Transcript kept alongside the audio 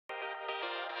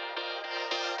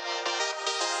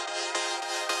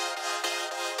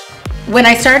When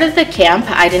I started the camp,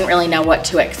 I didn't really know what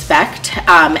to expect.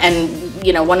 And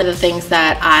one of the things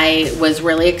that I was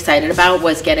really excited about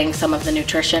was getting some of the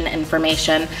nutrition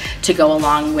information to go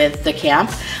along with the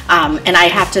camp. And I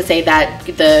have to say that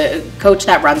the coach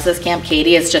that runs this camp,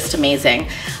 Katie, is just amazing.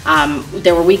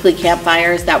 There were weekly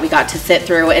campfires that we got to sit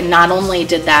through, and not only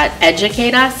did that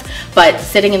educate us, but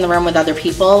sitting in the room with other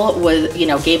people was,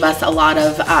 gave us a lot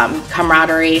of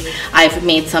camaraderie. I've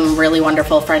made some really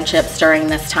wonderful friendships during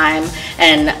this time,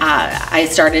 and I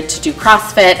started to do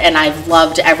CrossFit, and I've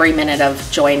loved every minute of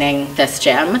joining this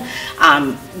gym.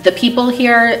 The people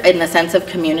here, in the sense of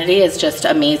community, is just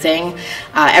amazing.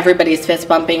 Everybody's fist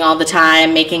bumping all the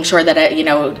time, making sure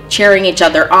that, cheering each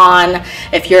other on.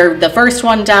 If you're the first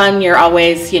one done, you're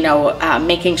always,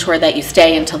 making sure that you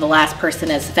stay until the last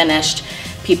person is finished.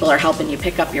 People are helping you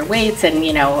pick up your weights and,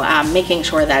 making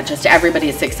sure that just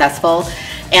everybody's successful.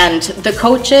 And the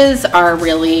coaches are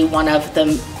really one of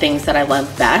the things that I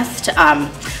love best.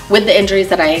 With the injuries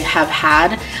that I have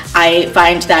had, I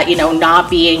find that, not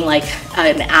being like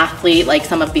an athlete like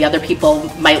some of the other people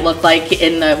might look like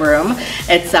in the room,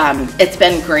 it's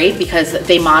been great because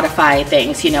they modify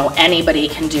things. Anybody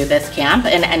can do this camp,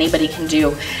 and anybody can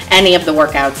do any of the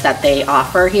workouts that they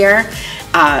offer here.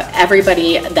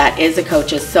 Everybody that is a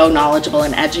coach is so knowledgeable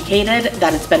and educated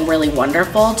that it's been really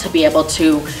wonderful to be able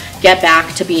to get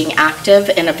back to being active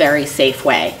in a very safe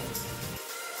way.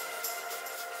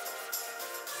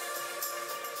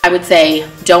 I would say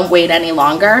don't wait any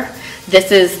longer.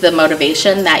 This is the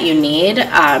motivation that you need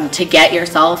to get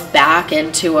yourself back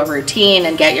into a routine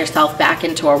and get yourself back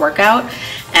into a workout,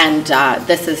 and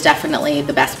this is definitely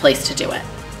the best place to do it.